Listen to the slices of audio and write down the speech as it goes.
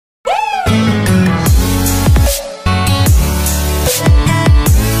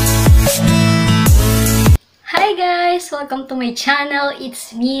welcome to my channel.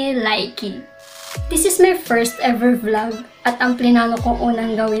 It's me, Likey. This is my first ever vlog at ang plinano kong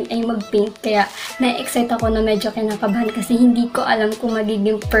unang gawin ay mag-paint, kaya na-excite ako na medyo kinakabahan kasi hindi ko alam kung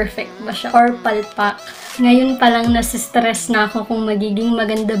magiging perfect ba siya or palpak. Ngayon pa lang nasistress na ako kung magiging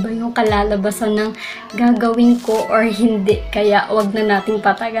maganda ba yung kalalabasan ng gagawin ko or hindi, kaya wag na nating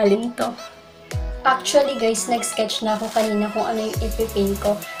patagalin to. Actually guys, nag-sketch na ako kanina kung ano yung ipipaint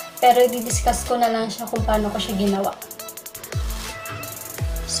ko, pero i-discuss ko na lang siya kung paano ko siya ginawa.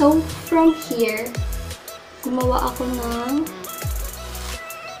 So, from here, gumawa ako ng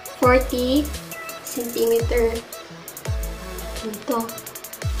 40 cm dito.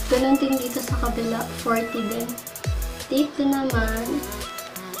 Ganon din dito sa kabila, 40 din. Dito naman,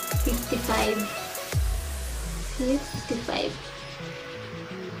 55. 55.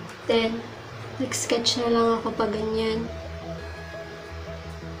 Then, nag-sketch na lang ako pa ganyan.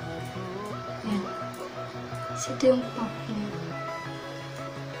 Ayan. So, ito yung top niya.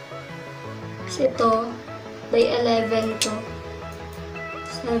 Kasi ito, by 11 to.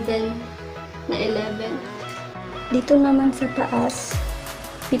 7 na 11. Dito naman sa taas,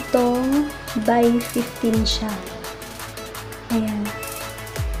 7 by 15 siya. Ayan.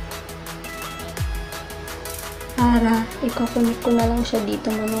 Para, ikukunik ko na lang siya dito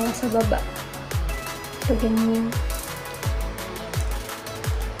mamaya sa baba. So, ganyan.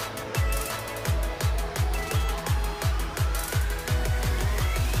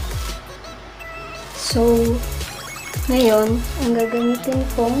 So, ngayon, ang gagamitin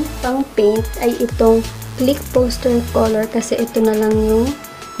kong pang paint ay itong click poster color kasi ito na lang yung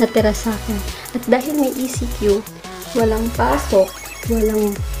natira sa akin. At dahil may ECQ, walang pasok,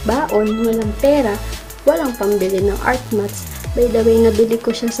 walang baon, walang pera, walang pambili ng art mats. By the way, nabili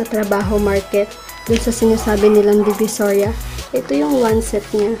ko siya sa Trabaho Market dun sa sinasabi nilang Divisoria. Ito yung one set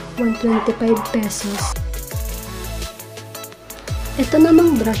niya, 125 pesos. Ito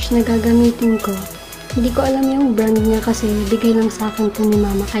namang brush na gagamitin ko. Hindi ko alam yung brand niya kasi bigay lang sa akin to ni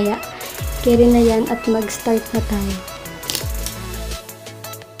mama, kaya carry na yan at mag-start na tayo.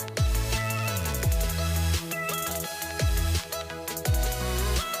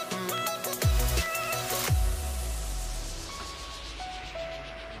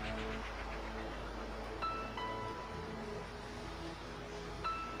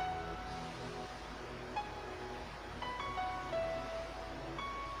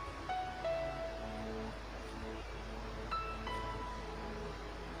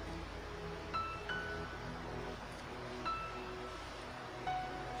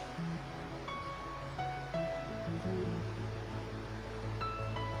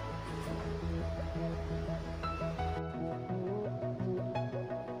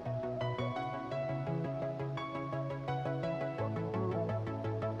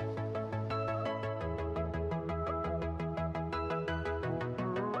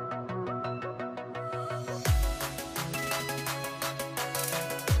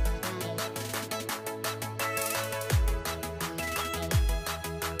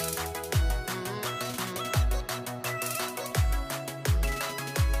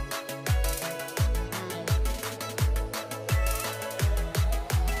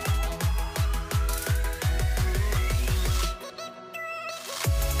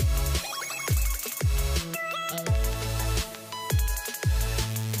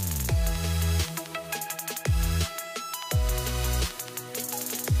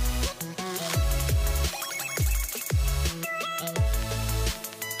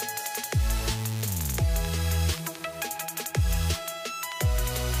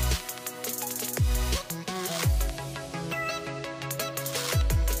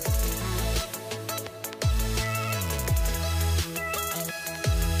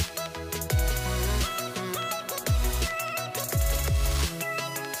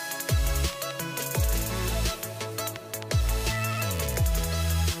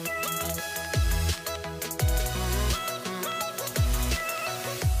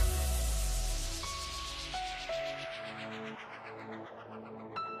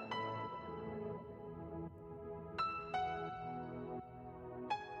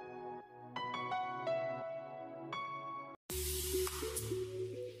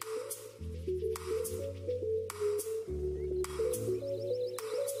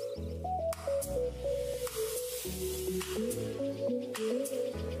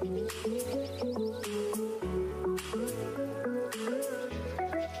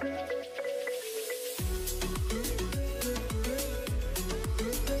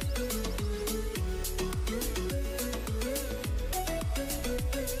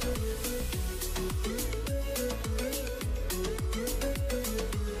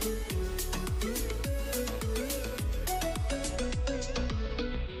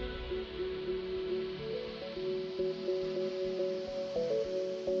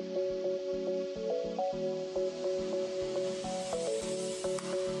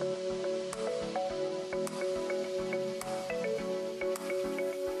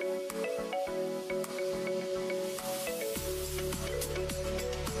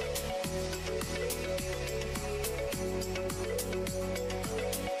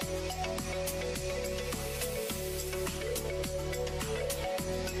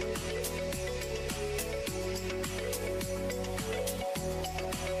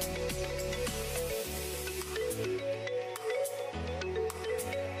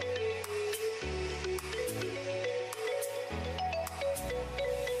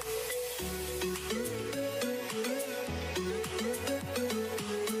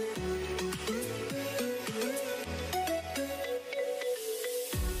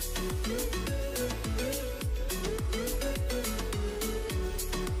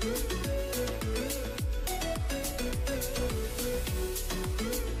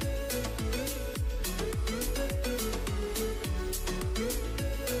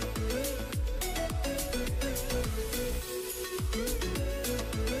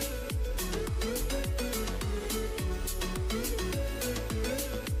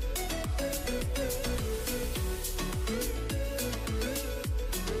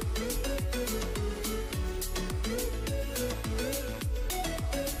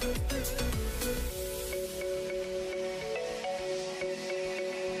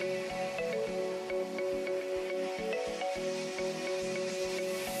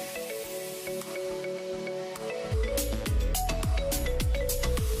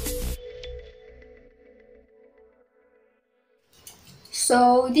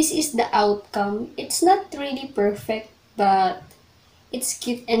 So this is the outcome. It's not really perfect, but it's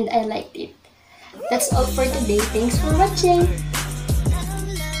cute and I liked it. That's all for today. Thanks for watching.